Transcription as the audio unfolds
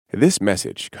This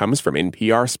message comes from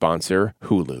NPR sponsor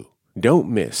Hulu. Don't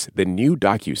miss the new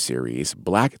docuseries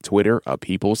Black Twitter: A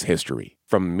People's History.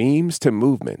 From memes to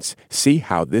movements, see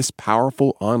how this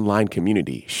powerful online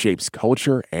community shapes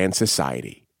culture and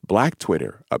society. Black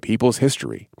Twitter: A People's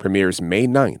History premieres May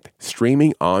 9th,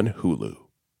 streaming on Hulu.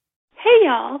 Hey,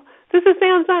 y'all. This is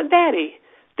Sam's Aunt Betty.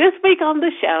 This week on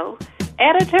the show,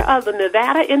 editor of the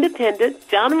Nevada Independent,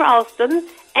 John Ralston,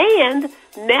 and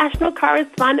national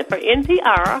correspondent for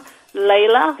NPR,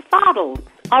 Layla Fadel.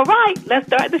 All right, let's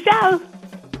start the show.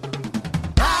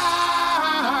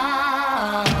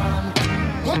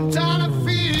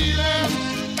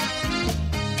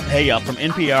 Hey, y'all, from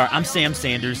NPR, I'm Sam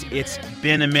Sanders. It's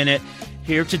been a minute.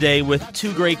 Here today with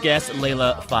two great guests,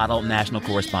 Layla Fadel, national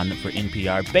correspondent for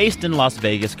NPR, based in Las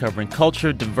Vegas, covering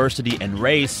culture, diversity, and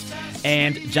race,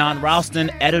 and John Ralston,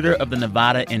 editor of the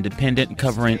Nevada Independent,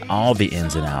 covering all the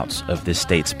ins and outs of this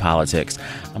state's politics.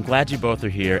 I'm glad you both are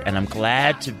here, and I'm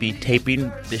glad to be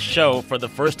taping this show for the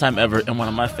first time ever in one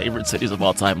of my favorite cities of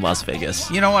all time, Las Vegas.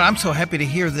 You know what? I'm so happy to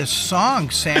hear this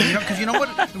song, Sam. Because you know what?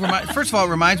 First of all,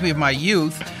 it reminds me of my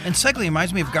youth, and secondly, it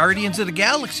reminds me of Guardians of the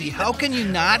Galaxy. How can you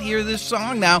not hear this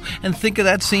song now and think of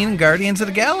that scene in Guardians of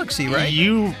the Galaxy, right?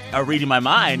 You are reading my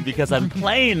mind because I'm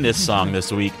playing this song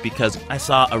this week because I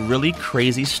saw a really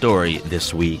crazy story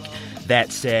this week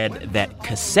that said that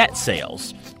cassette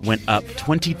sales went up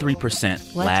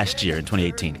 23% last year in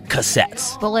 2018.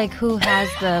 Cassettes. But, like, who has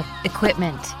the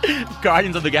equipment?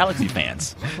 Guardians of the Galaxy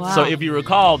fans. Wow. So if you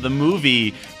recall, the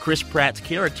movie, Chris Pratt's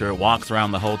character walks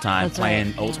around the whole time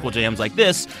playing old school jams like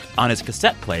this on his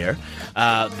cassette player.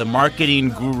 The marketing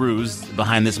gurus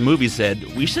behind this movie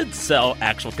said, we should sell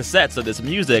actual cassettes of this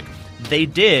music. They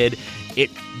did.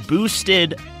 It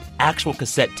boosted actual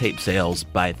cassette tape sales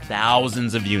by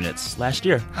thousands of units last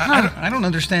year. I don't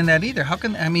understand that either. How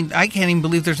can, I can't even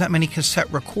believe there's that many cassette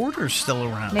recorders still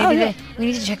around. Maybe we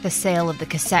need to check the sale of the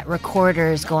cassette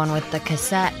recorders going with the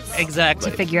cassettes.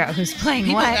 Exactly. To figure out who's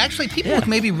playing what. People with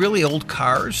maybe really old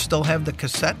cars still have the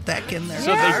cassette deck in there.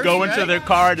 So they go into their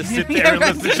car to sit there and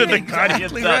listen to the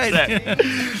Guardians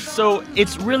soundtrack. So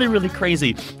it's really, really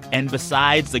crazy. And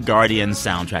besides the Guardians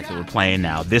soundtrack that we're playing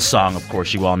now, this song, of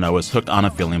course, you all know, is Hooked on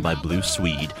a Feeling by Blue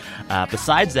Swede.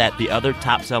 Besides that, the other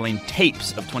top-selling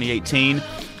tapes of 2018,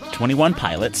 21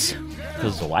 Pilots,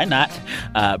 because why not?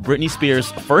 Britney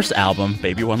Spears' first album,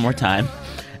 Baby One More Time,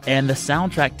 and the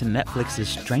soundtrack to Netflix's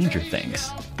Stranger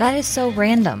Things. That is so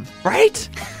random. Right?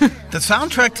 The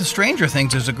soundtrack to Stranger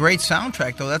Things is a great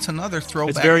soundtrack, though. That's another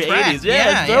throwback. It's very track. 80s.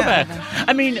 Yeah, it's throwback. Yeah.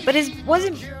 I mean... But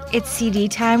wasn't it CD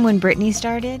time when Britney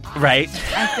started? Right.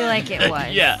 I feel like it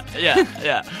was.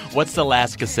 Yeah. What's the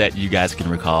last cassette you guys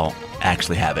can recall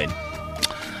actually having?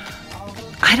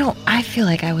 I feel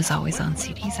like I was always on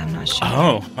CDs. I'm not sure.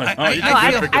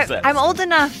 I'm old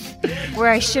enough where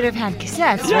I should have had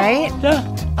cassettes, right?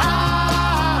 Yeah.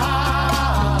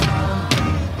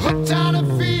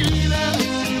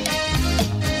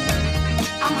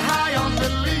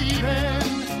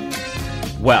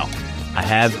 Well, I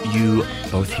have you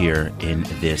both here in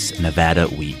this Nevada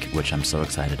week, which I'm so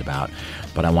excited about.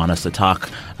 But I want us to talk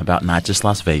about not just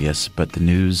Las Vegas, but the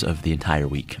news of the entire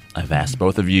week. I've asked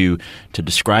both of you to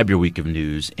describe your week of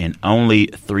news in only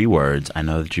 3 words. I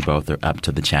know that you both are up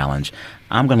to the challenge.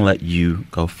 I'm going to let you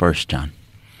go first, John.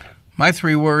 My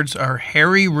 3 words are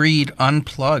Harry Reid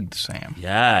Unplugged, Sam.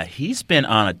 Yeah, he's been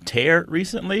on a tear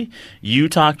recently. You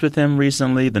talked with him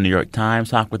recently. The New York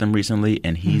Times talked with him recently,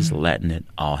 and he's letting it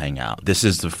all hang out. This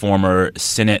is the former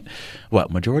Senate,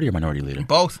 majority or minority leader?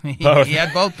 Both. He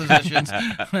had both positions.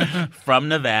 From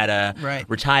Nevada, right.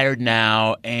 Retired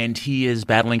now, and he is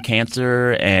battling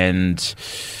cancer and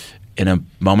in a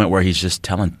moment where he's just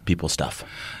telling people stuff.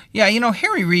 Yeah,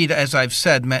 Harry Reid, as I've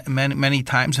said many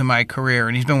times in my career,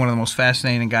 and he's been one of the most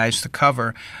fascinating guys to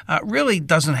cover, really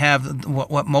doesn't have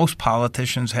what most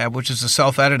politicians have, which is a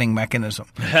self-editing mechanism.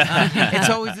 It's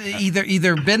always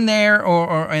either been there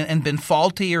and been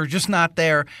faulty or just not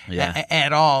there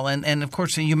at all. And of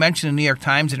course, you mentioned in the New York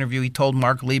Times interview, he told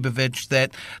Mark Leibovich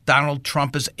that Donald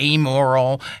Trump is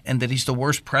amoral and that he's the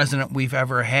worst president we've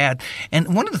ever had.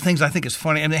 And one of the things I think is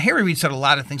funny, and Harry Reid said a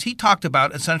lot of things. He talked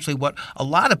about essentially what a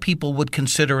lot of people would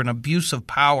consider an abuse of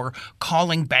power,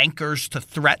 calling bankers to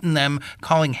threaten them,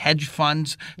 calling hedge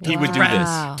funds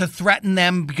to threaten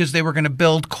them because they were going to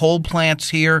build coal plants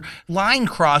here. Line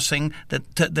crossing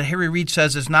that Harry Reid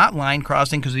says is not line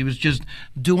crossing because he was just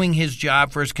doing his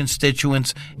job for his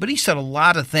constituents. But he said a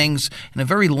lot of things in a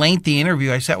very lengthy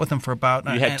interview. I sat with him for about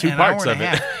you had 2 parts of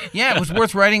it. Yeah, it was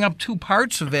worth writing up 2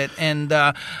 parts of it, and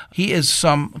he is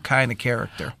some kind of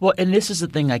character. Well, and this is the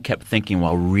thing I kept thinking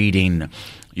while reading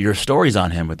your stories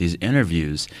on him with these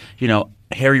interviews.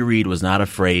 Harry Reid was not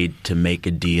afraid to make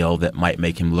a deal that might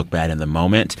make him look bad in the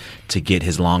moment to get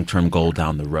his long-term goal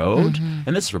down the road.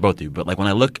 And this is for both of you, but like when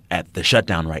I look at the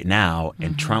shutdown right now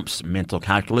and Trump's mental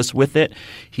calculus with it,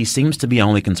 he seems to be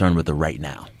only concerned with the right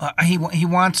now. He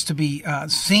wants to be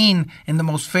seen in the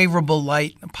most favorable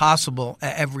light possible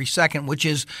every second, which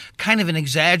is kind of an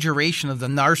exaggeration of the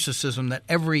narcissism that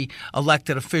every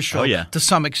elected official to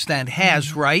some extent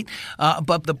has, right?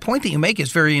 But the point that you make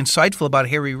is very insightful about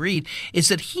Harry Reid is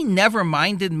that he never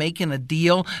minded making a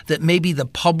deal that maybe the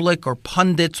public or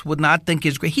pundits would not think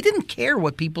is great. He didn't care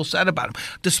what people said about him.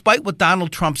 Despite what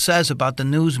Donald Trump says about the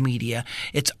news media,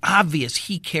 it's obvious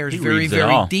he cares very,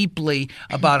 very deeply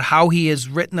about how he is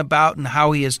written about and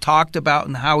how he is talked about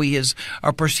and how he is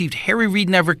perceived. Harry Reid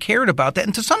never cared about that.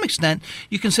 And to some extent,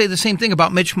 you can say the same thing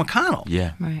about Mitch McConnell.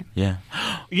 Yeah. Right. Yeah.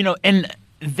 And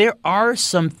there are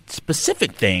some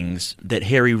specific things that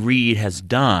Harry Reid has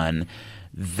done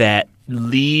that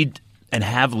lead and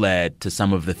have led to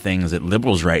some of the things that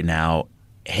liberals right now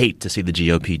hate to see the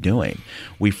GOP doing.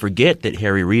 We forget that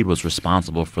Harry Reid was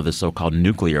responsible for the so-called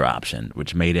nuclear option,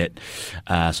 which made it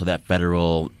so that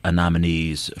federal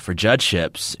nominees for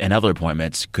judgeships and other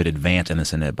appointments could advance in the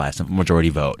Senate by a simple majority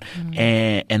vote.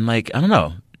 And I don't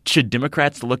know, should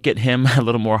Democrats look at him a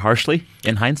little more harshly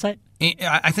in hindsight?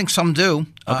 I think some do.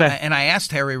 Okay. And I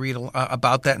asked Harry Reid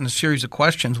about that in a series of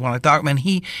questions when I talked. Man,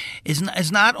 he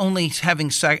is not only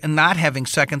not having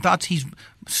second thoughts, he's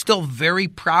still very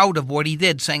proud of what he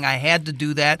did, saying, I had to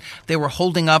do that. They were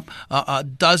holding up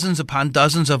dozens upon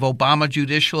dozens of Obama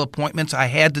judicial appointments. I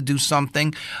had to do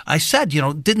something. I said,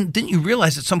 didn't you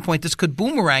realize at some point this could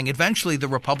boomerang? Eventually the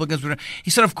Republicans would.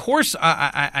 He said, of course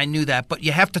I knew that, but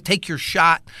you have to take your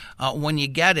shot when you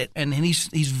get it. And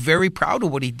he's very proud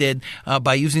of what he did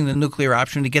by using the nuclear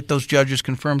option to get those judges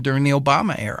confirmed during the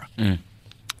Obama era.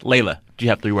 Layla, do you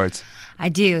have 3 words? I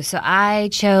do. So I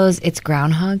chose It's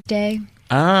Groundhog Day.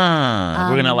 We're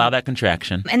going to allow that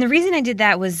contraction. And the reason I did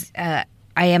that was I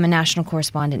am a national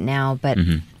correspondent now, but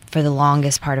for the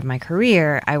longest part of my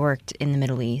career, I worked in the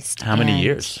Middle East. How many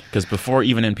years? Because before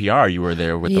even NPR, you were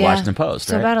there with the Washington Post,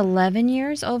 right? So about 11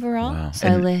 years overall. Wow. So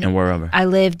and where over? I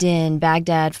lived in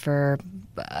Baghdad for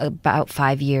about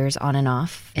 5 years on and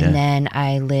off. And then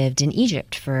I lived in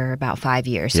Egypt for about 5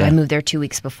 years. So I moved there 2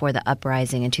 weeks before the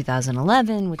uprising in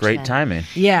 2011. Great timing.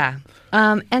 Yeah.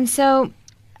 And so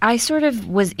I sort of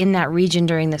was in that region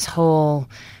during this whole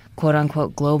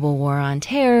quote-unquote global war on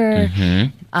terror.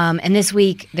 And this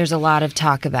week, there's a lot of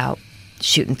talk about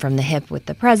shooting from the hip with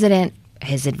the president,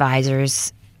 his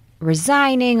advisors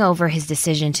resigning over his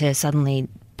decision to suddenly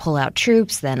pull out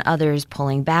troops, then others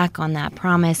pulling back on that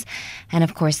promise. And,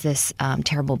 of course, this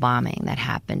terrible bombing that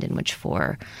happened in which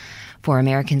four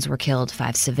Americans were killed,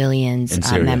 5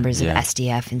 civilians, members of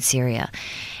SDF in Syria.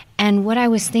 And what I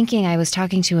was thinking, I was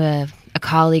talking to a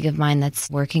colleague of mine that's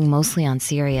working mostly on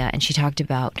Syria, and she talked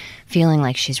about feeling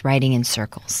like she's writing in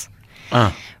circles.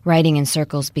 Writing in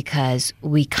circles because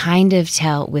we kind of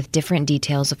tell, with different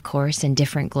details, of course, and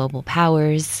different global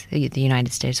powers, the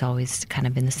United States always kind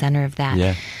of in the center of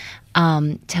that,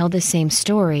 tell the same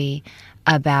story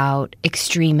about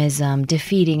extremism,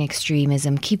 defeating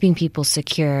extremism, keeping people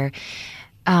secure,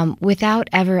 without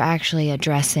ever actually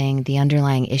addressing the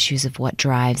underlying issues of what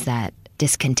drives that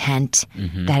discontent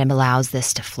that allows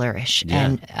this to flourish.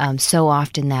 And so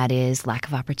often that is lack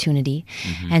of opportunity.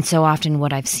 And so often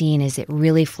what I've seen is it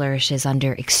really flourishes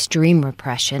under extreme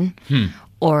repression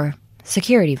or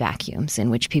security vacuums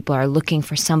in which people are looking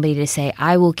for somebody to say,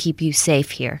 I will keep you safe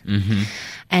here.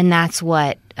 And that's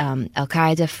what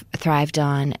Al-Qaeda thrived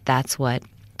on. That's what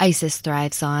ISIS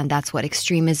thrives on. That's what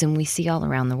extremism we see all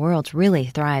around the world really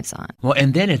thrives on. Well,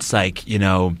 and then it's like,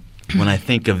 when I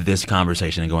think of this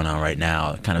conversation going on right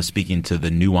now, kind of speaking to the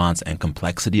nuance and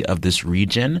complexity of this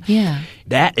region,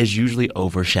 that is usually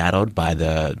overshadowed by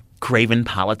the craven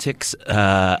politics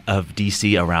of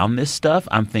D.C. around this stuff.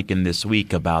 I'm thinking this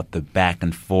week about the back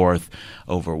and forth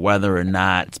over whether or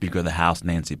not Speaker of the House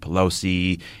Nancy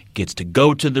Pelosi gets to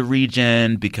go to the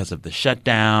region because of the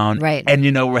shutdown. Right. And,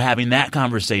 we're having that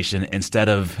conversation instead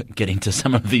of getting to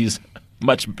some of these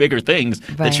much bigger things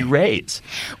that you raise.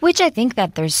 Which I think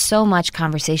that there's so much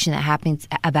conversation that happens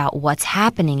about what's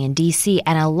happening in D.C.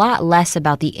 and a lot less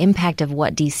about the impact of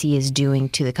what D.C. is doing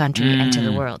to the country and to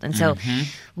the world. And so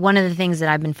one of the things that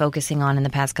I've been focusing on in the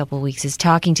past couple of weeks is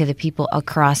talking to the people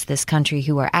across this country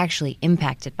who are actually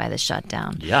impacted by the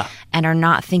shutdown and are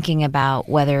not thinking about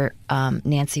whether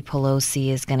Nancy Pelosi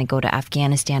is going to go to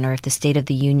Afghanistan or if the State of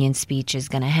the Union speech is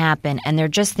going to happen. And they're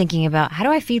just thinking about, how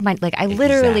do I feed my – I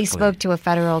literally spoke to a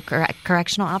federal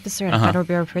correctional officer in the Federal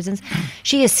Bureau of Prisons.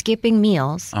 She is skipping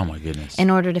meals. Oh, my goodness. In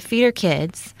order to feed her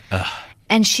kids.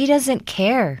 And she doesn't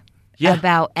care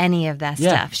about any of that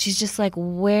stuff. She's just like,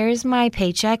 where's my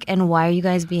paycheck and why are you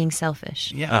guys being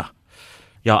selfish? Yeah.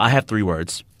 Y'all, I have 3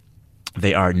 words.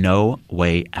 They are no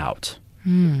way out.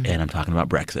 And I'm talking about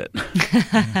Brexit.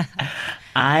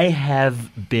 I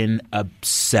have been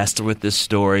obsessed with this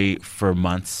story for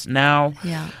months now.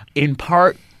 Yeah. In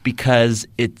part because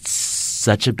it's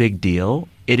such a big deal.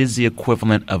 It is the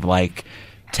equivalent of like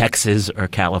Texas or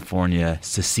California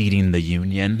seceding the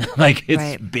union. Like,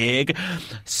 it's big.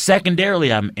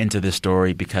 Secondarily, I'm into this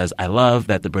story because I love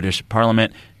that the British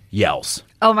Parliament yells.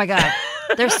 Oh, my God.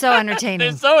 They're so entertaining.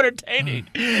 They're so entertaining.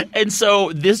 And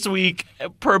so this week,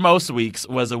 per most weeks,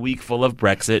 was a week full of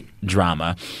Brexit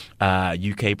drama.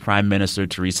 UK Prime Minister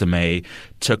Theresa May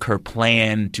took her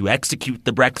plan to execute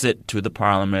the Brexit to the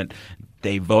Parliament.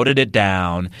 They voted it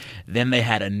down. Then they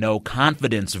had a no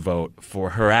confidence vote for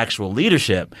her actual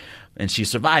leadership, and she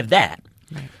survived that.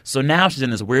 Right. So now she's in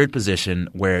this weird position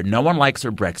where no one likes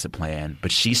her Brexit plan,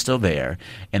 but she's still there.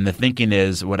 And the thinking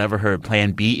is whatever her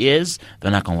plan B is,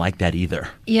 they're not going to like that either.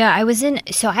 Yeah, I was in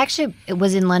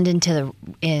London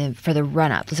for the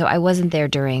run-up. So I wasn't there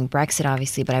during Brexit,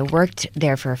 obviously, but I worked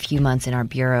there for a few months in our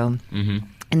bureau.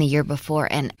 In the year before,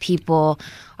 and people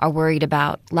are worried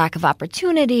about lack of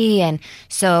opportunity, and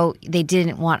so they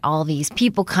didn't want all these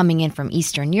people coming in from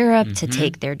Eastern Europe to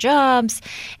take their jobs,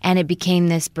 and it became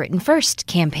this Britain First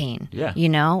campaign. Yeah. You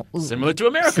know? Similar to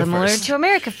America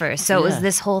First. So it was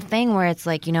this whole thing where it's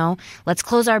like, you know, let's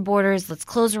close our borders, let's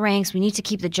close the ranks, we need to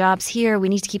keep the jobs here, we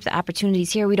need to keep the opportunities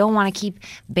here, we don't want to keep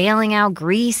bailing out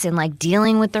Greece and like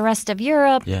dealing with the rest of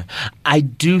Europe. Yeah. I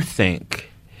do think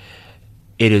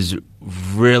it is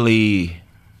really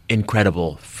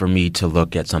incredible for me to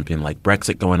look at something like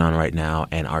Brexit going on right now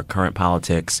and our current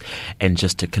politics and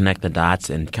just to connect the dots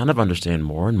and kind of understand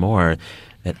more and more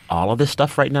that all of this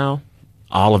stuff right now,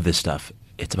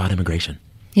 it's about immigration.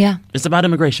 Yeah. It's about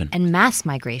immigration. And mass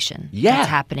migration that's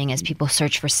happening as people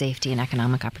search for safety and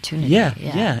economic opportunity.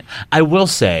 Yeah. I will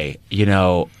say, you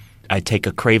know, I take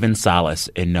a craven solace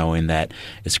in knowing that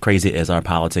as crazy as our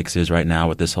politics is right now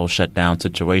with this whole shutdown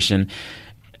situation,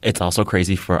 it's also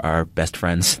crazy for our best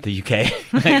friends, the UK.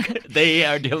 Like, they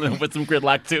are dealing with some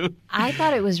gridlock too. I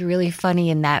thought it was really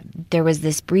funny in that there was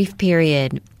this brief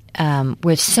period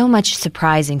where so much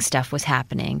surprising stuff was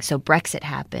happening. So Brexit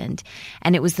happened,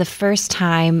 and it was the first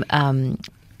time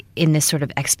in this sort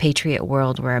of expatriate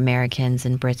world where Americans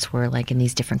and Brits were like in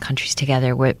these different countries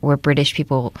together, where British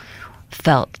people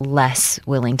felt less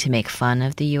willing to make fun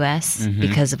of the U.S.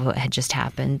 because of what had just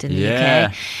happened in the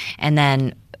UK. And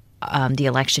then the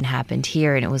election happened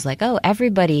here, and it was like, oh,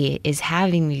 everybody is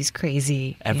having these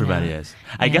crazy... Everybody is.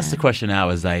 I guess the question now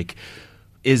is like,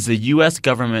 is the U.S.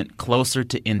 government closer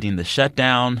to ending the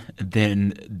shutdown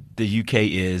than the U.K.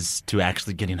 is to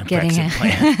actually getting a Brexit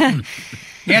plan?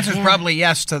 The answer is probably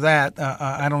yes to that.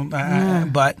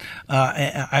 But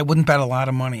I wouldn't bet a lot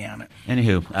of money on it.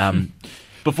 Anywho,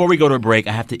 before we go to a break,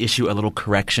 I have to issue a little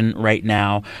correction right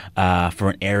now for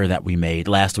an error that we made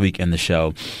last week in the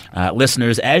show.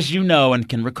 Listeners, as you know and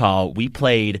can recall, we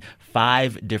played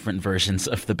 5 different versions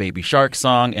of the Baby Shark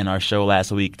song in our show last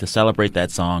week to celebrate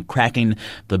that song cracking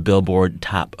the Billboard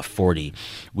Top 40.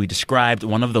 We described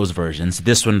one of those versions,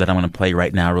 this one that I'm going to play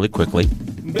right now really quickly.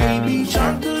 Baby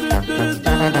Shark,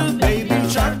 Baby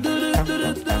Shark.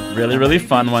 Really, really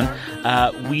fun one.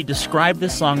 We described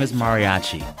this song as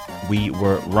mariachi. We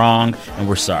were wrong, and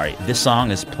we're sorry. This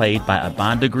song is played by a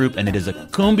banda group, and it is a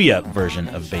cumbia version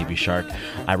of Baby Shark.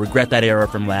 I regret that error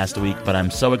from last week, but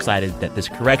I'm so excited that this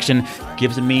correction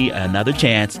gives me another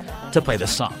chance to play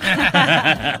this song.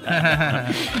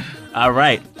 All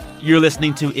right. You're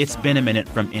listening to It's Been a Minute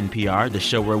from NPR, the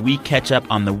show where we catch up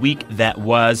on the week that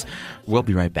was. We'll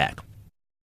be right back.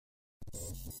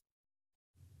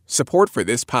 Support for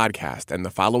this podcast and the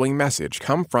following message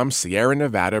come from Sierra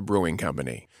Nevada Brewing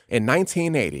Company. In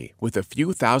 1980, with a few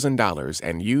 $1,000s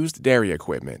and used dairy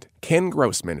equipment, Ken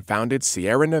Grossman founded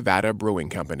Sierra Nevada Brewing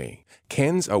Company.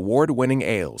 Ken's award-winning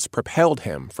ales propelled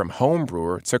him from home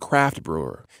brewer to craft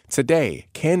brewer. Today,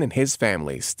 Ken and his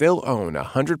family still own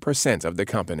 100% of the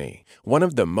company, one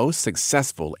of the most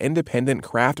successful independent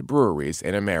craft breweries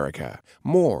in America.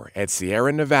 More at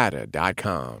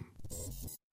sierranevada.com.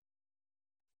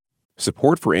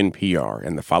 Support for NPR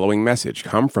and the following message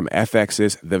come from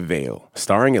FX's The Veil,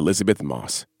 starring Elizabeth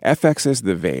Moss. FX's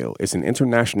The Veil is an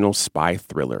international spy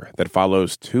thriller that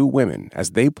follows 2 women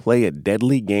as they play a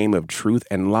deadly game of truth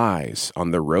and lies on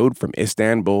the road from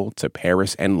Istanbul to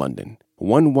Paris and London.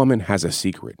 One woman has a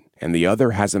secret, and the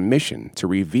other has a mission to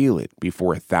reveal it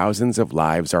before thousands of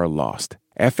lives are lost.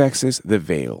 FX's The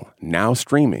Veil, now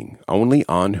streaming only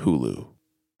on Hulu.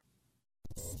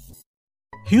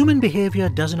 Human behavior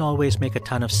doesn't always make a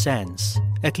ton of sense,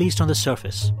 at least on the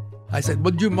surface. I said,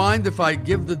 would you mind if I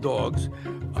give the dogs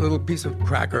a little piece of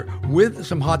cracker with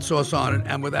some hot sauce on it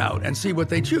and without, and see what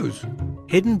they choose?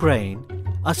 Hidden Brain,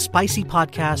 a spicy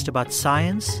podcast about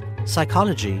science,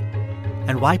 psychology,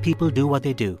 and why people do what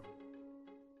they do.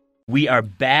 We are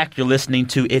back. You're listening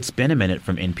to It's Been a Minute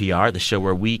from NPR, the show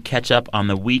where we catch up on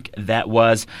the week that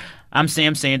was. I'm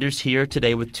Sam Sanders here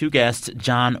today with two guests,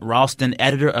 John Ralston,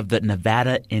 editor of the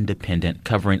Nevada Independent,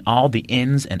 covering all the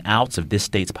ins and outs of this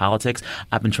state's politics.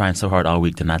 I've been trying so hard all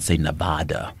week to not say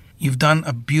Nevada. You've done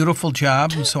a beautiful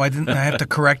job, so I have to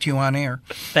correct you on air.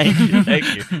 Thank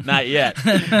you. Not yet.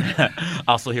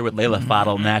 Also here with Leila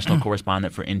Fadel, national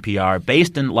correspondent for NPR,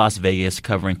 based in Las Vegas,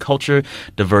 covering culture,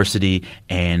 diversity,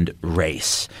 and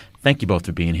race. Thank you both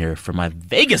for being here for my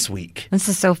Vegas week. This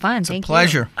is so fun. It's a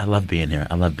pleasure. I love being here.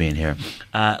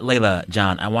 Leila,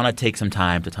 John, I want to take some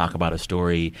time to talk about a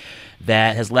story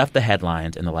that has left the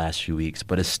headlines in the last few weeks,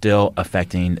 but is still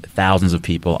affecting thousands of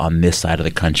people on this side of the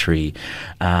country.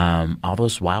 All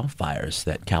those wildfires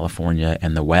that California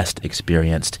and the West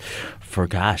experienced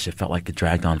it felt like it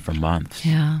dragged on for months.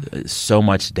 Yeah. So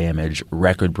much damage,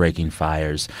 record-breaking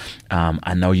fires.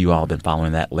 I know you all have been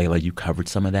following that. Leila, you covered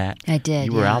some of that. I did,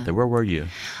 You were out there. Where were you?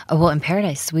 Well, in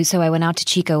Paradise. So I went out to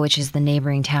Chico, which is the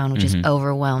neighboring town, which is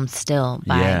overwhelmed still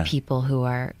by people who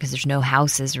are, because there's no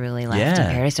houses really left in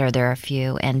Paradise, or there are a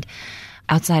few. And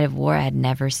outside of war, I had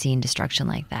never seen destruction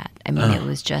like that. I mean, it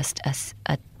was just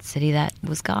a city that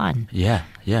was gone. Yeah.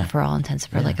 For all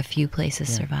intents, like a few places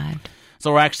survived.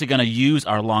 So we're actually going to use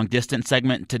our long-distance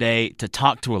segment today to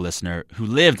talk to a listener who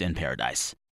lived in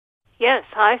Paradise. Yes.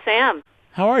 Hi, Sam.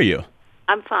 How are you?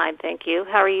 I'm fine, thank you.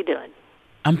 How are you doing?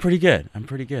 I'm pretty good.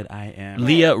 I am.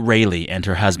 Leah Rayleigh and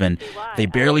her husband, they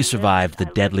barely survived the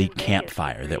deadly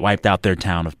campfire that wiped out their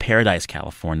town of Paradise,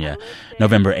 California,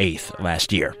 November 8th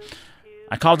last year.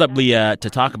 I called up Leah to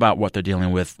talk about what they're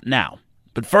dealing with now.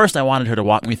 But first, I wanted her to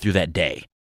walk me through that day.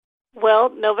 Well,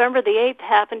 November the 8th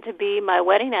happened to be my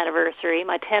wedding anniversary,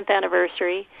 my 10th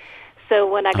anniversary. So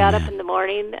when I got up in the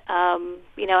morning,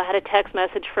 I had a text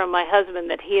message from my husband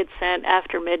that he had sent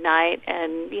after midnight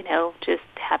and, just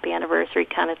happy anniversary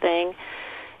kind of thing.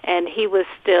 And he was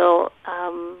still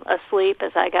asleep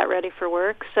as I got ready for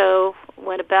work. So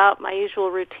went about my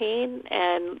usual routine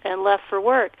and left for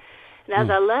work. And as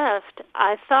I left,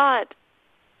 I thought,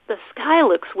 the sky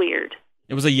looks weird.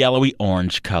 It was a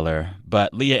yellowy-orange color,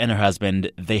 but Leah and her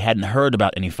husband, they hadn't heard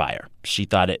about any fire. She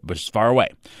thought it was far away.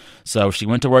 So she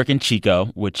went to work in Chico,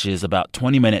 which is about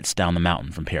 20 minutes down the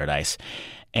mountain from Paradise.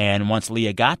 And once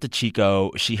Leah got to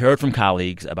Chico, she heard from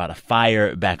colleagues about a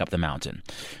fire back up the mountain,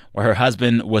 where her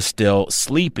husband was still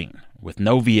sleeping with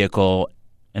no vehicle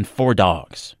and 4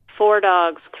 dogs. 4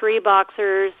 dogs, 3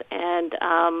 boxers, and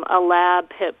a lab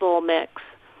pit bull mix.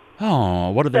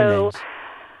 Oh, what are their names?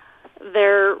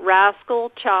 They're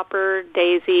Rascal, Chopper,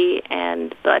 Daisy,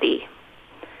 and Buddy.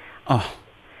 Oh.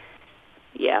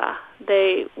 Yeah,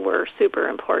 they were super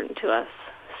important to us.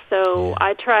 So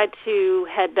I tried to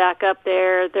head back up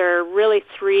there. There are really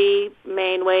 3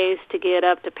 main ways to get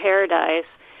up to Paradise,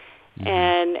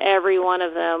 and every one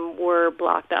of them were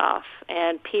blocked off.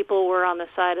 And people were on the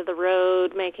side of the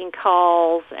road making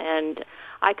calls, and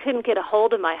I couldn't get a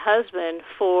hold of my husband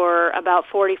for about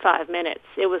 45 minutes.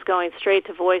 It was going straight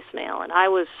to voicemail, and I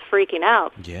was freaking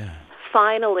out. Yeah.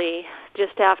 Finally,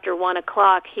 just after 1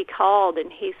 o'clock, he called,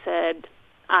 and he said,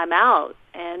 I'm out.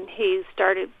 And he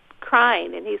started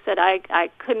crying, and he said, I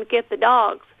couldn't get the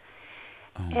dogs.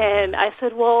 And I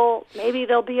said, well, maybe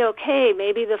they'll be okay.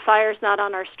 Maybe the fire's not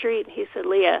on our street. And he said,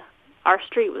 Leah, our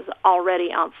street was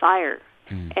already on fire.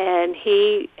 And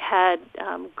he had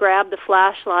grabbed the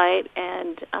flashlight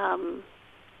and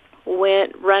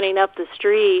went running up the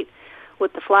street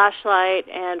with the flashlight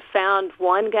and found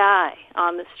one guy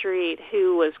on the street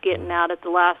who was getting out at the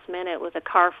last minute with a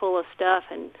car full of stuff.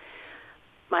 And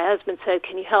my husband said,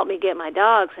 can you help me get my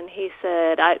dogs? And he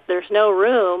said, there's no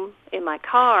room in my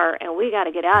car, and we got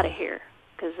to get out of here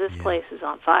because this place is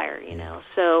on fire, you know.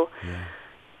 So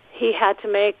he had to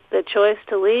make the choice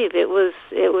to leave. It was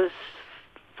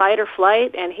fight or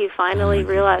flight, and he finally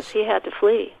realized he had to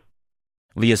flee.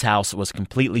 Leah's house was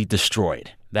completely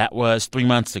destroyed. That was 3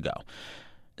 months ago.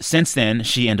 Since then,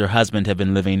 she and her husband have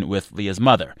been living with Leah's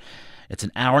mother. It's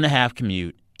an hour-and-a-half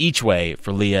commute each way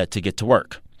for Leah to get to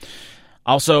work.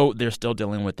 Also, they're still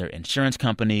dealing with their insurance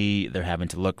company. They're having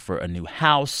to look for a new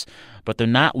house, but they're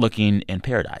not looking in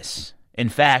Paradise. In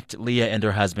fact, Leah and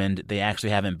her husband, they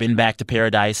actually haven't been back to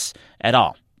Paradise at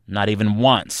all, not even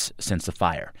once since the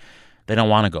fire. They don't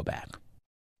want to go back.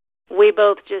 We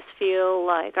both just feel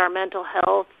like our mental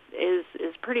health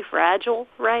is pretty fragile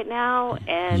right now,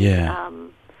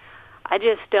 and I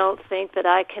just don't think that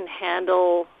I can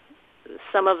handle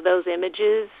some of those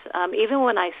images. Even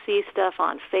when I see stuff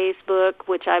on Facebook,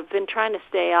 which I've been trying to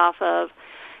stay off of,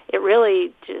 it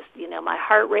really just, my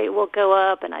heart rate will go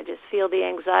up, and I just feel the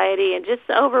anxiety and just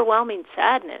the overwhelming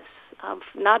sadness,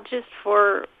 not just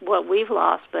for what we've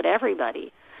lost, but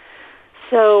everybody.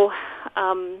 So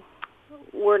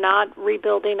we're not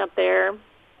rebuilding up there,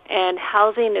 and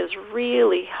housing is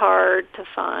really hard to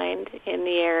find in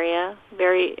the area,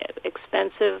 very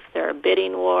expensive. There are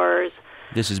bidding wars.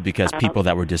 This is because people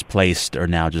that were displaced are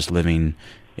now just living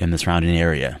in the surrounding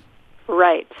area.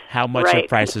 Right. How much have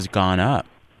prices gone up?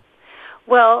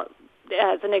 Well,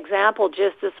 as an example,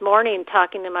 just this morning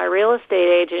talking to my real estate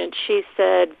agent, she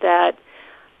said that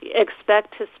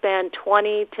expect to spend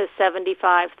 $20,000 to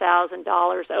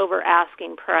 $75,000 over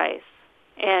asking price,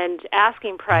 and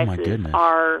asking prices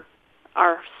are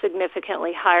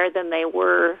significantly higher than they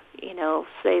were,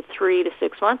 say 3 to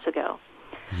 6 months ago.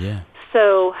 Yeah.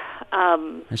 So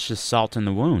it's just salt in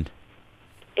the wound.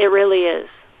 It really is.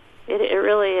 It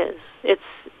really is.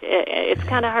 It's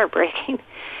kind of heartbreaking.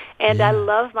 And I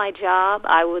love my job.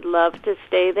 I would love to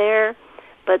stay there.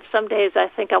 But some days I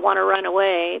think I want to run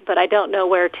away, but I don't know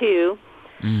where to.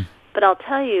 But I'll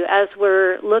tell you, as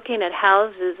we're looking at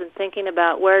houses and thinking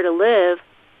about where to live,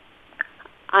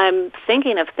 I'm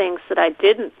thinking of things that I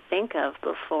didn't think of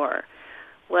before.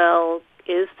 Well,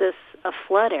 is this a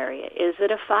flood area? Is it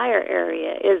a fire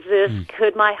area? Is this,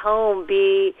 could my home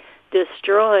be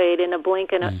destroyed in a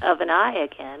blink of an eye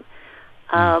again?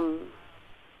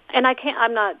 And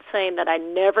I'm not saying that I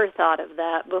never thought of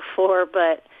that before,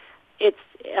 but it's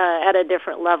at a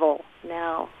different level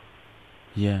now.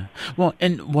 Yeah. Well,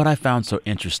 and what I found so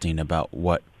interesting about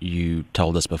what you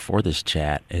told us before this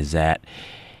chat is that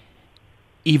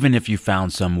even if you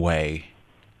found some way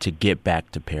to get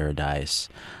back to paradise,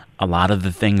 a lot of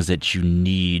the things that you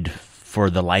need for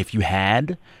the life you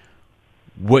had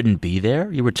wouldn't be there.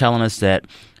 You were telling us that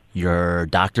your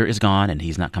doctor is gone and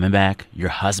he's not coming back. Your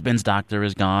husband's doctor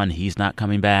is gone. He's not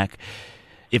coming back.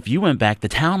 If you went back, the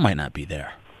town might not be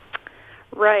there.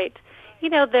 Right.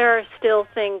 There are still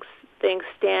things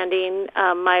standing.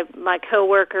 My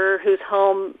coworker, whose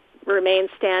home remains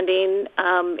standing,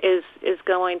 is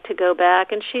going to go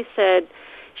back, and she said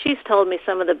she's told me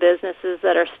some of the businesses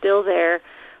that are still there,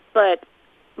 but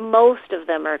most of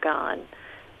them are gone.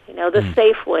 The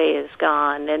Safeway is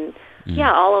gone, and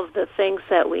all of the things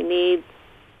that we need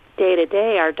day to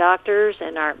day, our doctors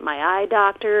and my eye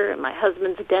doctor and my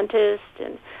husband's dentist,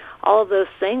 and all of those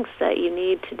things that you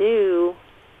need to do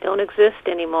don't exist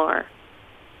anymore.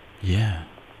 Yeah.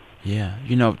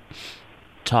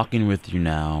 Talking with you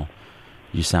now,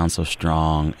 you sound so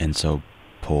strong and so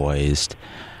poised.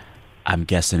 I'm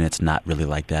guessing it's not really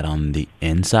like that on the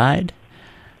inside.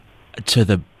 To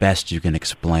the best you can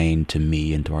explain to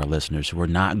me and to our listeners who are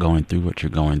not going through what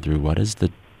you're going through, what is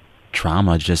the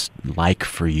trauma just like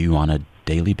for you on a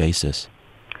daily basis?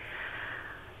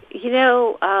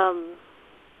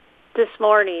 This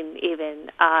morning even,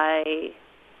 I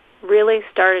really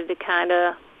started to kind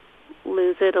of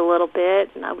lose it a little bit,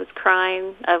 and I was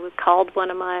crying. Called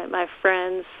one of my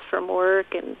friends from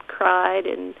work and cried,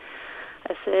 and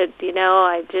I said,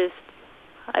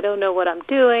 I don't know what I'm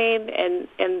doing, and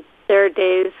there are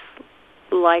days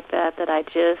like that I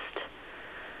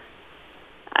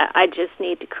just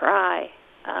need to cry.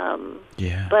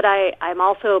 But I'm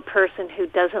also a person who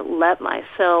doesn't let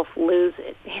myself lose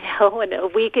it. And a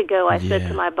week ago I said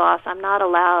to my boss, I'm not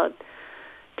allowed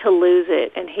to lose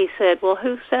it. And he said, well,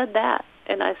 who said that?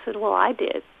 And I said, well, I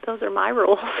did. Those are my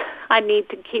rules. I need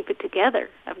to keep it together.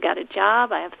 I've got a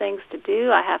job. I have things to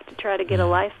do. I have to try to get a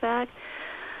life back.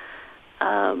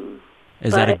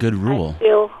 Is that a good rule?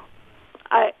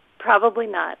 Probably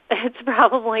not. It's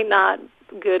probably not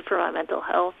good for my mental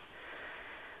health.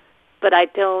 But I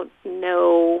don't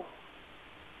know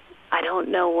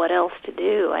what else to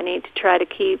do. I need to try to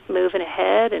keep moving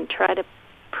ahead and try to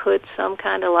put some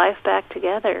kind of life back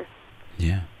together.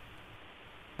 Yeah.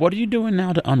 What are you doing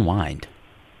now to unwind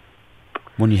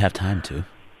when you have time to?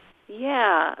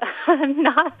 Yeah,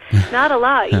 not a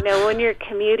lot. When you're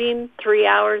commuting 3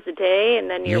 hours a day and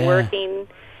then you're working,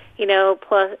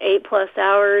 plus 8+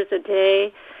 hours a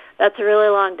day, that's a really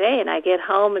long day. And I get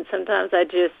home and sometimes I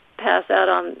just pass out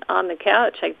on the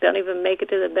couch. I don't even make it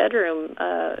to the bedroom,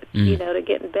 to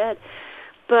get in bed.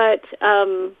 But,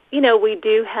 we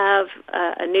do have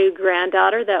a new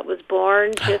granddaughter that was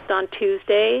born just on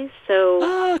Tuesday.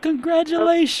 So,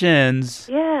 congratulations.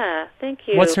 Yeah, thank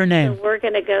you. What's her name? So we're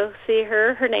going to go see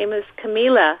her. Her name is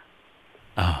Camila.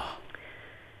 Oh.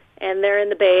 and they're in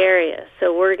the Bay Area.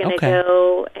 So we're going to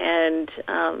go and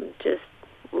just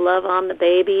love on the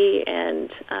baby and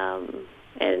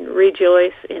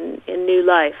rejoice in new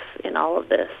life in all of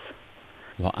this.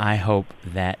 Well, I hope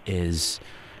that is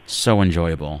so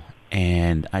enjoyable.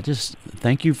 And I just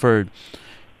thank you for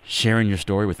sharing your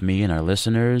story with me and our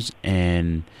listeners.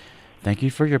 And thank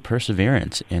you for your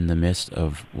perseverance in the midst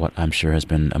of what I'm sure has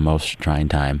been a most trying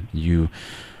time. You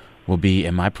will be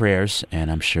in my prayers, and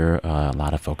I'm sure a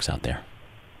lot of folks out there.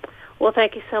 Well,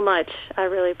 thank you so much. I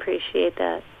really appreciate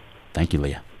that. Thank you,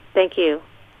 Leah. Thank you.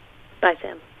 Bye,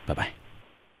 Sam. Bye-bye.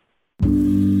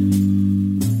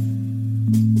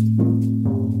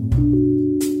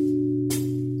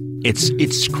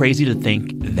 It's crazy to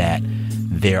think that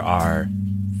there are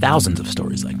thousands of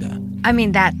stories like that. I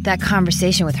mean, that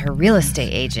conversation with her real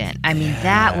estate agent, I mean,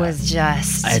 that was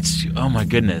just... It's, oh my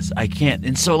goodness, I can't.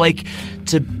 And so, like,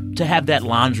 to have that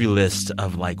laundry list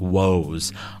of, like,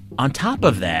 woes, on top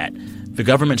of that, the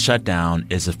government shutdown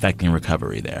is affecting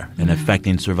recovery there and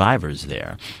affecting survivors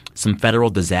there. Some federal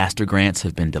disaster grants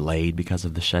have been delayed because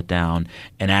of the shutdown,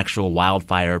 and actual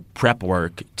wildfire prep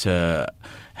work to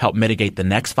help mitigate the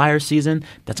next fire season,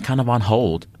 that's kind of on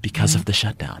hold because of the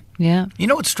shutdown. Yeah. You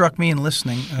know what struck me in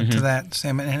listening to that,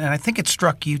 Sam, and I think it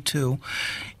struck you too,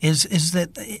 is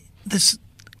that this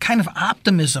kind of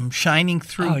optimism shining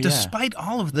through despite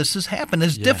all of this has happened,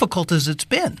 as difficult as it's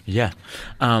been. Yeah.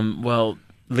 Well,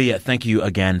 Leah, thank you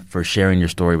again for sharing your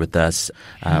story with us.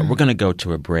 We're going to go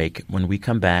to a break. When we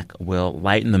come back, we'll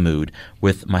lighten the mood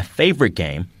with my favorite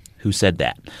game, Who Said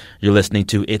That? You're listening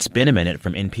to It's Been a Minute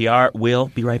from NPR. We'll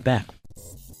be right back.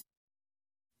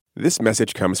 This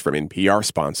message comes from NPR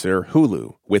sponsor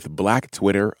Hulu with Black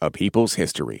Twitter, A People's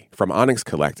History from Onyx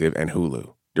Collective and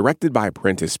Hulu. Directed by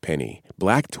Prentice Penny,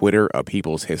 Black Twitter, A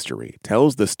People's History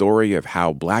tells the story of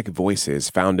how Black voices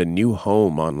found a new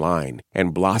home online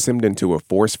and blossomed into a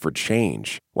force for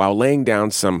change while laying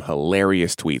down some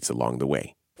hilarious tweets along the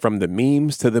way. From the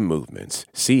memes to the movements,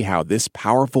 see how this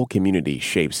powerful community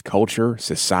shapes culture,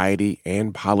 society,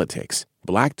 and politics.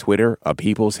 Black Twitter, A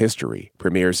People's History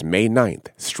premieres May 9th,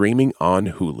 streaming on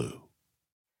Hulu.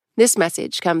 This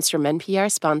message comes from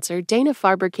NPR sponsor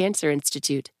Dana-Farber Cancer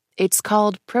Institute. It's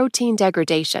called protein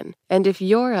degradation, and if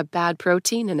you're a bad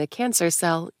protein in a cancer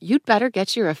cell, you'd better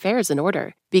get your affairs in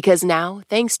order. Because now,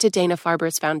 thanks to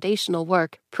Dana-Farber's foundational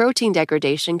work, protein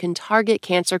degradation can target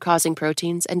cancer-causing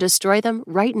proteins and destroy them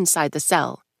right inside the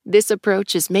cell. This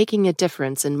approach is making a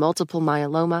difference in multiple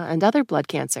myeloma and other blood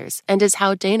cancers, and is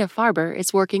how Dana-Farber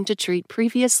is working to treat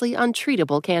previously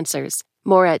untreatable cancers.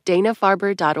 More at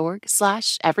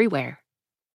danafarber.org/everywhere.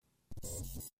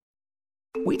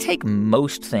 We take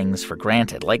most things for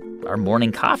granted, like our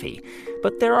morning coffee.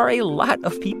 But there are a lot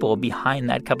of people behind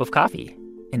that cup of coffee.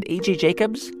 And A.J.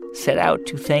 Jacobs set out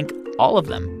to thank all of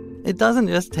them. It doesn't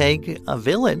just take a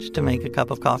village to make a cup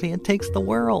of coffee. It takes the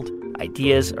world.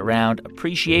 Ideas around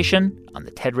appreciation on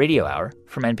the TED Radio Hour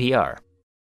from NPR.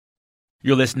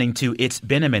 You're listening to It's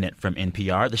Been a Minute from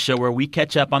NPR, the show where we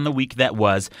catch up on the week that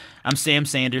was. I'm Sam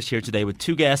Sanders here today with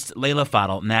two guests, Leila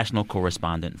Fadel, national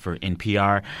correspondent for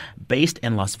NPR, based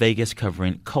in Las Vegas,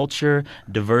 covering culture,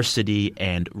 diversity,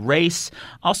 and race.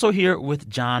 Also here with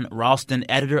John Ralston,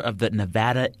 editor of the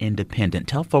Nevada Independent.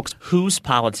 Tell folks whose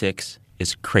politics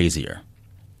is crazier,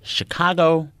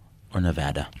 Chicago or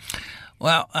Nevada?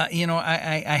 Well,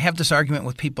 I have this argument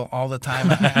with people all the time.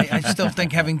 I still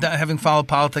think, having followed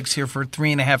politics here for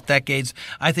 3.5 decades,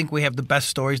 I think we have the best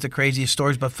stories, the craziest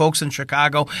stories. But folks in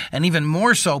Chicago, and even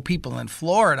more so people in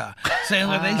Florida,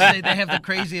 they say they have the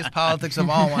craziest politics of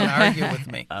all, want to argue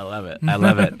with me. I love it. I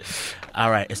love it. All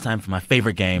right, it's time for my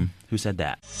favorite game, Who Said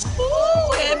That?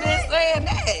 Ooh, and Miss saying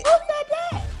that. Who said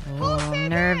that? Oh,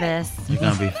 nervous. You're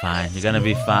going to be fine. You're going to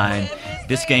be fine.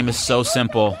 This game is so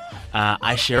simple.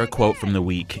 I share a quote from the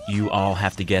week. You all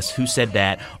have to guess who said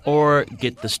that, or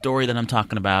get the story that I'm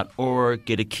talking about, or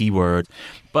get a keyword.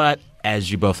 But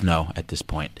as you both know at this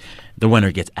point, the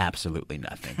winner gets absolutely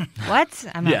nothing. What?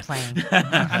 I'm not playing.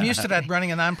 I'm used to that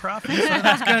running a nonprofit, so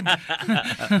that's good.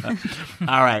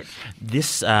 All right.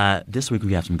 This week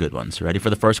we have some good ones. Ready for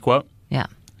the first quote? Yeah.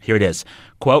 Here it is.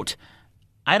 Quote,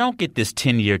 I don't get this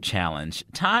 10-year challenge.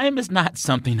 Time is not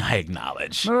something I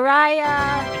acknowledge.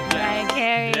 Mariah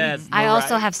Carey. Yes, I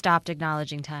also have stopped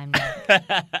acknowledging time now.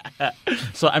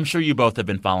 So I'm sure you both have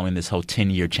been following this whole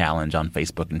 10-year challenge on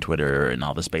Facebook and Twitter and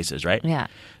all the spaces, right? Yeah.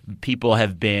 People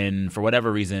have been, for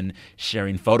whatever reason,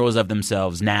 sharing photos of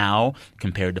themselves now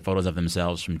compared to photos of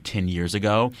themselves from 10 years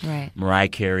ago. Right. Mariah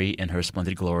Carey, in her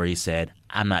splendid glory, said,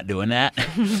 I'm not doing that.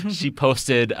 She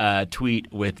posted a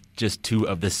tweet with just two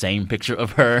of the same picture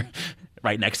of her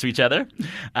right next to each other.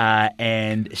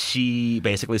 And she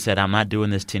basically said, I'm not doing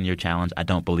this 10-year challenge. I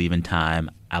don't believe in time.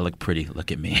 I look pretty.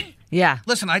 Look at me. Yeah.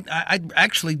 Listen, I'd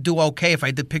actually do okay if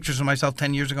I did pictures of myself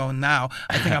 10 years ago and now.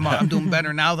 I think I'm doing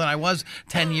better now than I was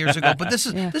 10 years ago. But this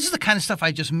is the kind of stuff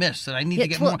I just missed that I need to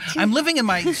get more. I'm living in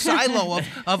my silo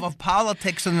of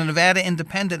politics and the Nevada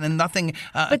Independent, and nothing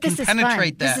but can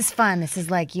penetrate that. This is fun. This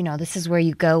is like, this is where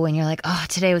you go when you're like, oh,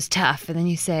 today was tough. And then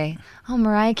you say, oh,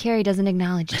 Mariah Carey doesn't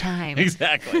acknowledge time.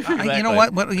 Exactly. You know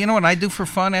what? You know what I do for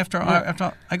fun after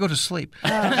I go to sleep.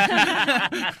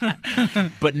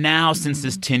 But now, since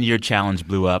this 10-year challenge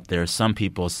blew up, there are some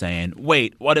people saying,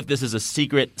 wait, what if this is a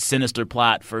secret, sinister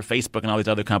plot for Facebook and all these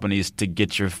other companies to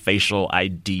get your facial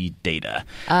ID data?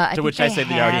 To which I say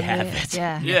they already have it.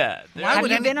 Yeah. Have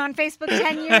you been on Facebook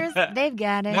 10 years? They've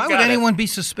got it. Why would anyone be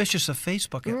suspicious of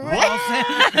Facebook?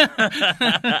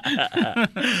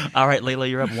 All right, Layla,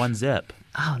 you're up 1-0.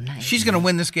 Oh, nice. She's going to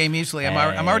win this game easily.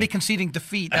 I'm already conceding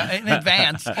defeat in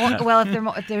advance. Well,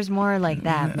 if there's more like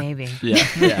that, maybe.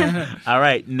 Yeah. All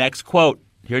right, next quote.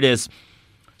 Here it is.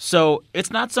 So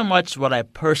it's not so much what I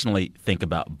personally think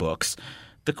about books.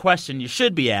 The question you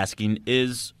should be asking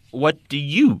is, what do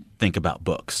you think about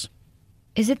books?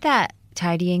 Is it that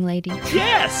tidying lady?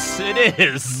 Yes, it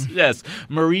is. Yes,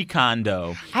 Marie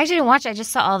Kondo. I actually didn't watch it. I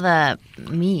just saw all the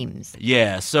memes.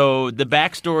 Yeah, so the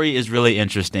backstory is really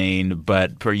interesting,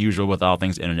 but per usual with all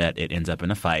things internet, it ends up in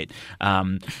a fight.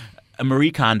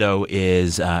 Marie Kondo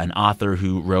is an author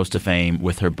who rose to fame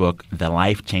with her book, The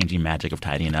Life-Changing Magic of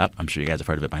Tidying Up. I'm sure you guys have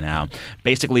heard of it by now.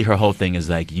 Basically, her whole thing is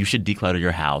like, you should declutter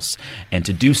your house. And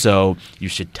to do so, you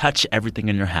should touch everything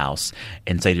in your house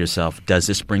and say to yourself, does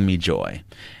this bring me joy?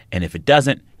 And if it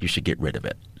doesn't, you should get rid of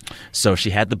it. So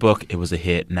she had the book. It was a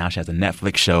hit. Now she has a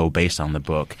Netflix show based on the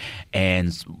book.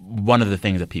 And one of the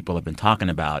things that people have been talking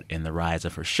about in the rise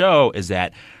of her show is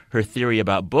that her theory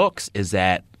about books is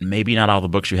that maybe not all the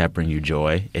books you have bring you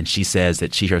joy. And she says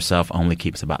that she herself only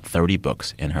keeps about 30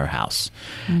 books in her house.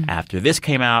 After this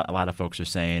came out, a lot of folks are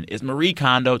saying, is Marie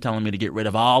Kondo telling me to get rid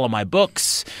of all of my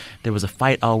books? There was a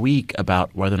fight all week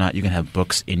about whether or not you can have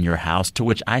books in your house, to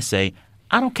which I say,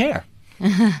 I don't care.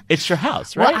 It's your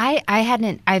house, right? Well,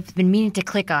 I've been meaning to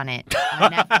click on it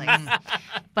on Netflix.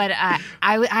 But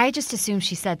I just assumed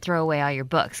she said throw away all your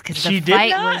books because the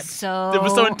fight was so... It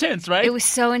was so intense, right? It was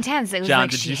so intense. It was John, like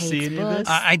did she you hates see any of books. this?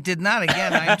 I did not.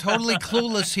 Again, I'm totally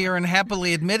clueless here and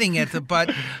happily admitting it.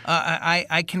 But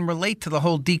I can relate to the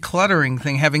whole decluttering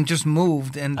thing, having just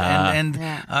moved. And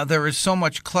there is so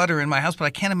much clutter in my house. But I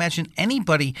can't imagine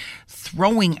anybody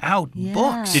throwing out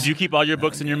books. Did you keep all your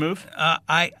books in your move?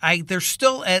 They're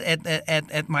still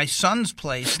at my son's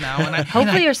place now. And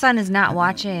Hopefully your son is not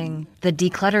watching the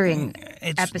decluttering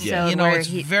episode where it's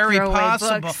he very throw away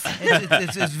possible. books.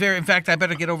 It's very. In fact, I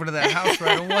better get over to that house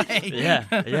right away.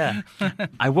 Yeah.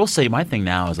 I will say my thing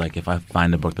now is like if I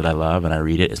find a book that I love and I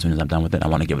read it, as soon as I'm done with it, I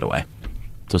want to give it away.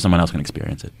 So someone else can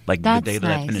experience it. Like That's the day that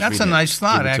I nice. finish That's a reading nice it,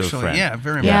 thought, give it to a actually. friend. Yeah,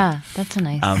 very much. Yeah, that's a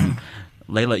nice.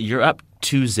 Layla, you're up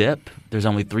 2-0. There's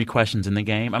only 3 questions in the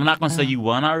game. I'm not going to say you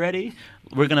won already.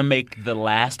 We're going to make the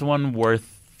last one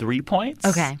worth 3 points.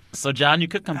 Okay. So, John, you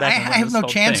could come back and win I have this no whole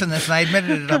chance thing. in this, and I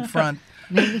admitted it up front.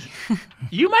 Maybe.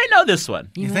 You might know this one.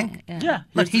 You think? Yeah.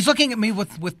 Look, he's looking at me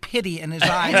with pity in his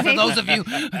eyes. For those of you,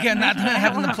 again, not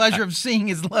having the pleasure of seeing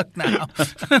his look now.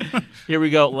 Here we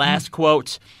go. Last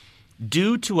quote.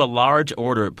 Due to a large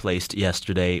order placed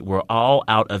yesterday, we're all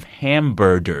out of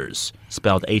Hamberders,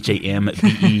 spelled Hamberders.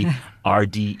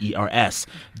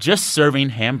 Just serving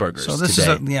hamburgers So this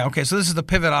today. is So this is the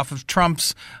pivot off of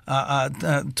Trump's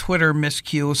Twitter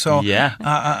miscue. So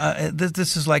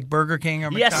this is like Burger King or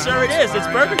McDonald's. Yes, sir, it is. It's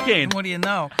Burger King. What do you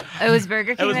know? It was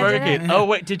Burger King. It was that Burger did King. it? Oh,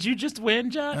 wait. Did you just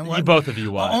win, John? What? You both of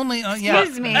you won. Only,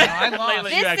 Excuse me. I lost.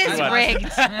 Layla, you This is actually won.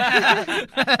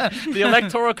 rigged. The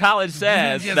Electoral College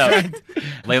says. Yes, No. right.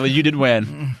 Layla, you did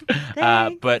win.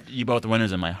 But you both are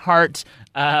winners in my heart.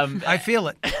 I feel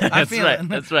it. I feel it.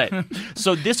 That's right.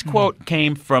 So this quote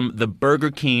came from the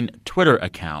Burger King Twitter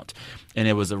account, and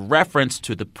it was a reference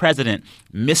to the president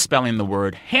misspelling the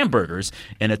word hamburgers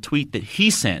in a tweet that he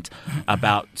sent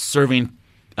about serving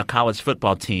a college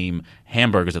football team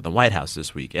hamburgers at the White House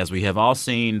this week. As we have all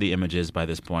seen the images by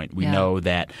this point, we know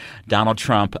that Donald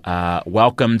Trump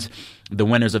welcomed the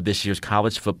winners of this year's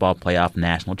college football playoff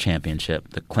national championship,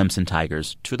 the Clemson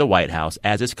Tigers, to the White House,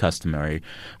 as is customary,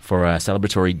 for a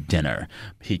celebratory dinner.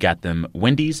 He got them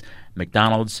Wendy's,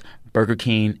 McDonald's, Burger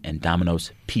King, and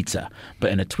Domino's Pizza.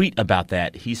 But in a tweet about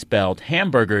that, he spelled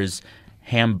hamburgers,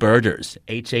 Hamberders,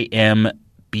 Hamberders.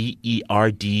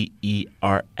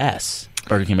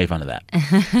 Burger King made fun of that.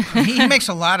 He makes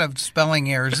a lot of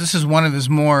spelling errors. This is one of his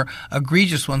more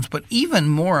egregious ones, but even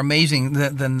more amazing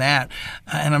than that,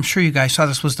 and I'm sure you guys saw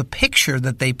this, was the picture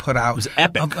that they put out. It was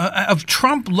epic. Of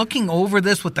Trump looking over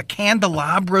this with the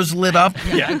candelabras lit up.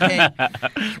 Yeah. Okay.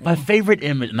 My favorite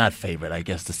image, not favorite, I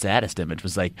guess the saddest image,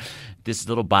 was like this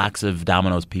little box of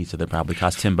Domino's pizza that probably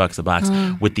cost $10 a box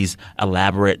with these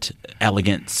elaborate,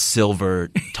 elegant silver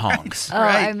tongs.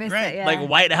 I missed it, yeah. Like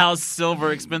White House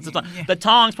silver expensive tongs. The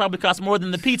tongs probably cost more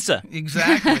than the pizza.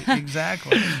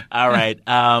 Exactly. All right.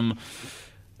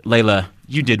 Layla,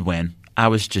 you did win. I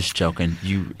was just joking.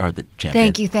 You are the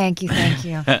champion. Thank you.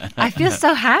 I feel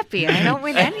so happy. I don't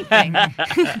win anything.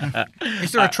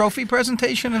 Is there a trophy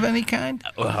presentation of any kind?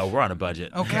 We're on a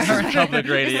budget. Okay. Public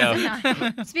radio.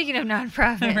 Speaking of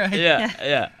nonprofit.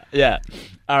 Right. Yeah.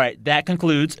 All right. That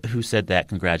concludes Who Said That?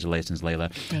 Congratulations,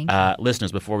 Layla. Thank you.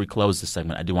 Listeners, before we close this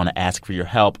segment, I do want to ask for your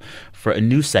help for a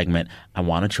new segment I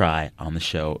want to try on the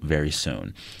show very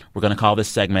soon. We're going to call this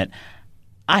segment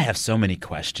I Have So Many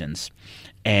Questions.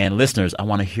 And listeners, I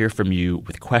want to hear from you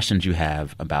with questions you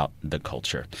have about the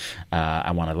culture. I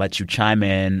want to let you chime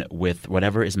in with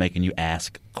whatever is making you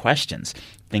ask questions.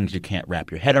 Things you can't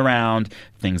wrap your head around,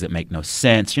 things that make no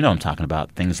sense. You know what I'm talking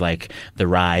about. Things like the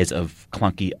rise of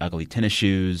clunky, ugly tennis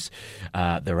shoes,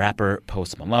 the rapper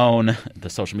Post Malone, the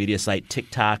social media site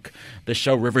TikTok, the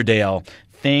show Riverdale.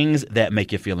 Things that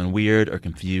make you feeling weird or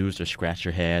confused or scratch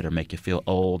your head or make you feel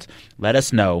old. Let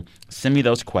us know. Send me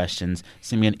those questions.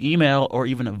 Send me an email or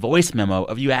even a voice memo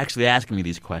of you actually asking me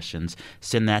these questions.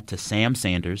 Send that to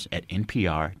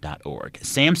samsanders@npr.org.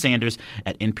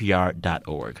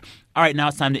 samsanders@npr.org. All right, now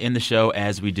it's time to end the show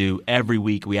as we do every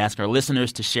week. We ask our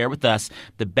listeners to share with us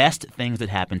the best things that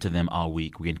happened to them all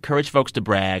week. We encourage folks to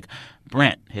brag.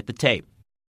 Brent, hit the tape.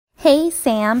 Hey,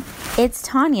 Sam. It's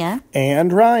Tanya.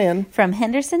 And Ryan. From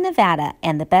Henderson, Nevada.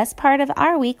 And the best part of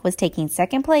our week was taking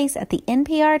second place at the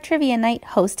NPR Trivia Night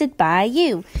hosted by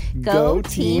you. Go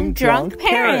Team Drunk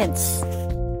Parents.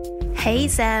 Hey,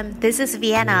 Sam. This is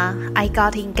Vienna. I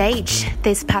got engaged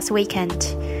this past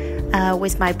weekend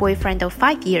with my boyfriend of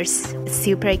 5 years.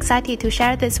 Super excited to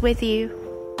share this with you.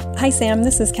 Hi, Sam.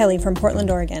 This is Kelly from Portland,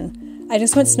 Oregon. I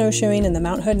just went snowshoeing in the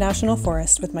Mount Hood National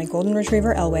Forest with my golden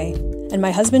retriever, Elway, and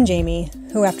my husband, Jamie,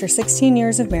 who after 16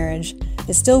 years of marriage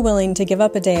is still willing to give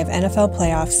up a day of NFL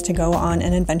playoffs to go on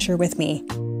an adventure with me.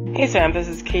 Hey Sam, this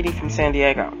is Katie from San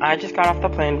Diego. I just got off the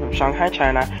plane from Shanghai,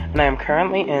 China, and I am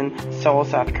currently in Seoul,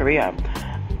 South Korea.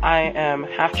 I am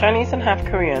half Chinese and half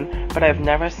Korean, but I have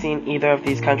never seen either of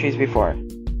these countries before.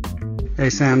 Hey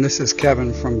Sam, this is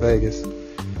Kevin from Vegas.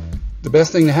 The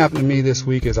best thing that happened to me this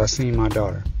week is I seen my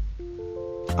daughter.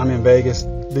 I'm in Vegas.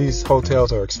 These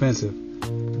hotels are expensive,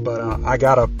 but I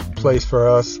got a place for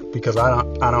us because I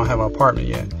don't have an apartment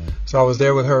yet. So I was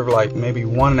there with her for like maybe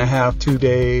 1.5, 2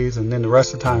 days, and then the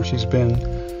rest of the time she's been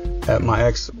at my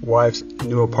ex-wife's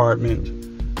new apartment.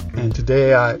 And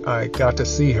today I got to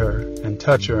see her and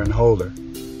touch her and hold her.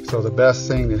 So the best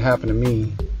thing that happened to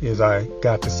me is I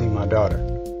got to see my daughter.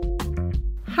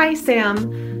 Hi,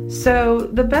 Sam. So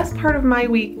the best part of my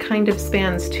week kind of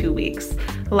spans 2 weeks.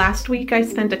 Last week I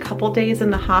spent a couple days in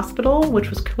the hospital, which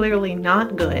was clearly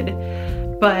not good.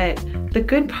 But the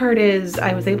good part is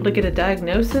I was able to get a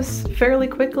diagnosis fairly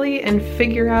quickly and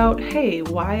figure out, hey,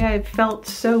 why I've felt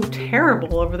so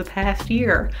terrible over the past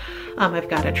year. I've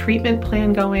got a treatment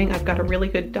plan going. I've got a really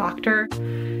good doctor.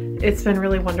 It's been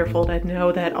really wonderful to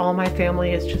know that all my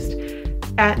family is just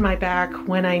at my back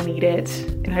when I need it.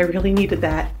 And I really needed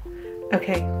that.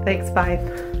 Okay, thanks, bye.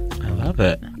 I love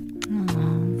it.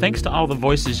 Thanks to all the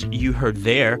voices you heard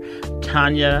there,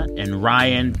 Tanya and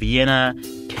Ryan, Vienna,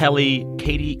 Kelly,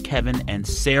 Katie, Kevin, and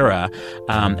Sarah.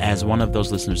 As one of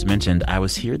those listeners mentioned, I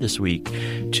was here this week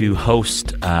to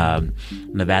host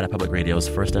Nevada Public Radio's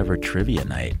first ever trivia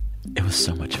night. It was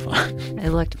so much fun.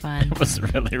 It looked fun. It was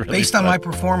really, really Based fun. on my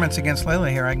performance against Layla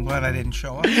here, I'm glad I didn't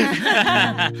show up.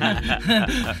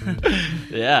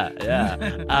 Yeah.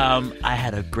 I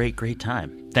had a great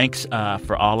time. Thanks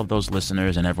for all of those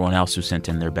listeners and everyone else who sent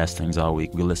in their best things all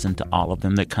week. We listen to all of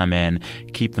them that come in.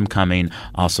 Keep them coming.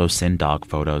 Also, send dog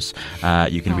photos.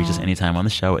 You can reach us anytime on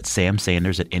the show at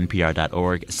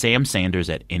samsanders@npr.org.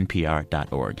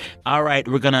 samsanders@npr.org. All right,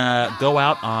 we're going to go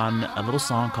out on a little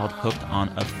song called Hooked on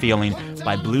a Feeling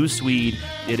by Blue Swede.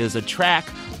 It is a track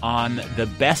on the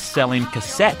best-selling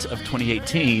cassette of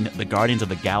 2018, the Guardians of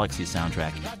the Galaxy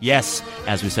soundtrack. Yes,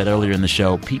 as we said earlier in the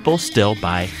show, people still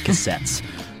buy cassettes.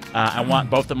 I want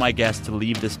both of my guests to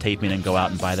leave this taping and go out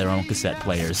and buy their own cassette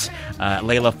players.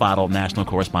 Layla Fadel, national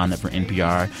correspondent for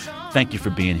NPR. thank you for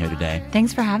being here today.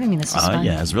 Thanks for having me. This was fun.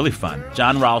 Yeah, it was really fun.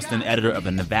 John Ralston, editor of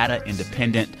the Nevada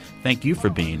Independent, thank you for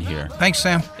being here. Thanks,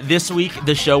 Sam. This week,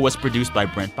 the show was produced by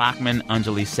Brent Bachman,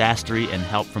 Anjali Sastry, and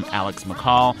help from Alex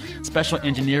McCall. Special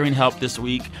engineering help this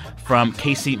week from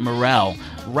Casey Morrell.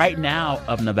 Right now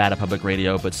of Nevada Public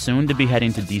Radio, but soon to be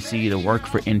heading to D.C. to work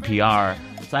for NPR.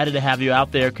 Excited to have you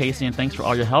out there, Casey, and thanks for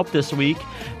all your help this week.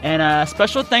 And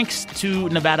special thanks to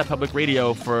Nevada Public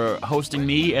Radio for hosting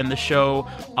me and the show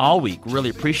all week. Really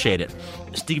appreciate it.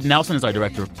 Steve Nelson is our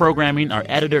director of programming. Our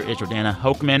editor is Jordana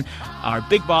Hochman. Our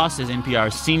big boss is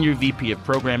NPR's senior VP of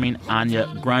programming, Anya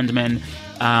Grundman.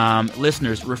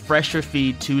 Listeners, refresh your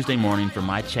feed Tuesday morning for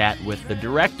my chat with the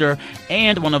director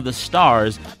and one of the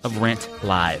stars of Rent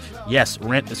Live. Yes,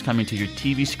 Rent is coming to your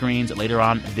TV screens later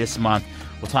on this month.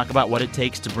 We'll talk about what it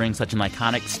takes to bring such an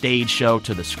iconic stage show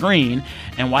to the screen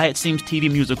and why it seems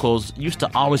TV musicals used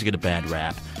to always get a bad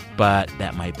rap, but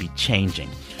that might be changing.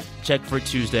 Check for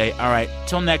Tuesday. All right,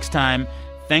 till next time,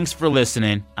 thanks for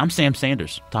listening. I'm Sam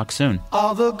Sanders. Talk soon.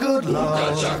 All the good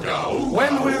love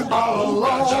when we're all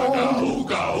alone.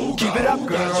 Keep it up,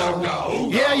 girl.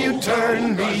 Yeah, you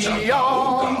turn me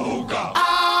on.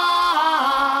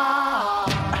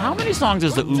 How many songs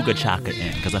is the Ooga Chaka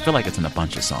in? Because I feel like it's in a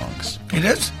bunch of songs. It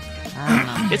is? I don't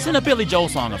know. It's in a Billy Joel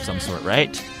song of some sort,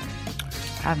 right?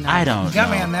 I don't know. You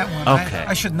got me on that one. Okay.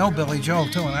 I should know Billy Joel,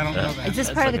 too, and I don't know that. Is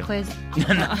this part of the quiz? No,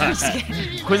 I'm just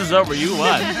kidding. Quiz is over. You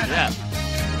won. Yeah.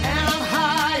 And I'm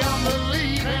high on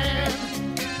believing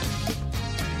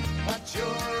that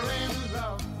you're in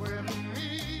love with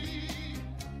me.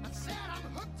 I said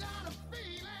I'm hooked on a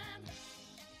feeling.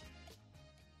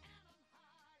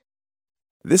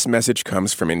 This message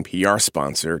comes from NPR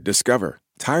sponsor Discover.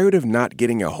 Tired of not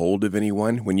getting a hold of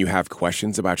anyone when you have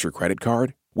questions about your credit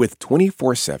card? With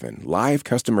 24/7 live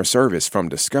customer service from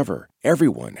Discover,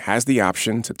 everyone has the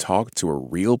option to talk to a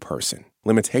real person.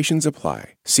 Limitations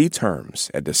apply. See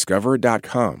terms at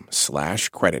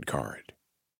discover.com/creditcard.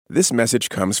 This message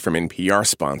comes from NPR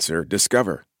sponsor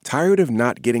Discover. Tired of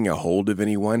not getting a hold of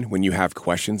anyone when you have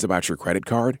questions about your credit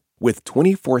card? With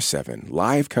 24/7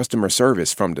 live customer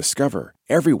service from Discover,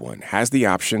 everyone has the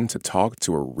option to talk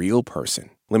to a real person.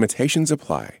 Limitations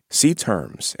apply. See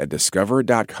terms at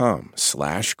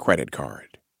discover.com/creditcard.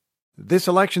 This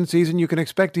election season, you can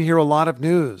expect to hear a lot of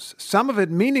news, some of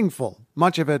it meaningful,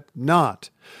 much of it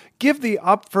not. Give the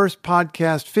Up First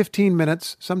podcast 15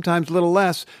 minutes, sometimes a little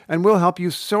less, and we'll help you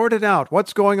sort it out,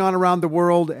 what's going on around the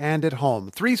world and at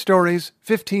home. 3 stories,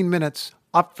 15 minutes,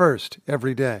 Up First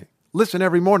every day. Listen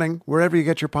every morning wherever you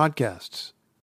get your podcasts.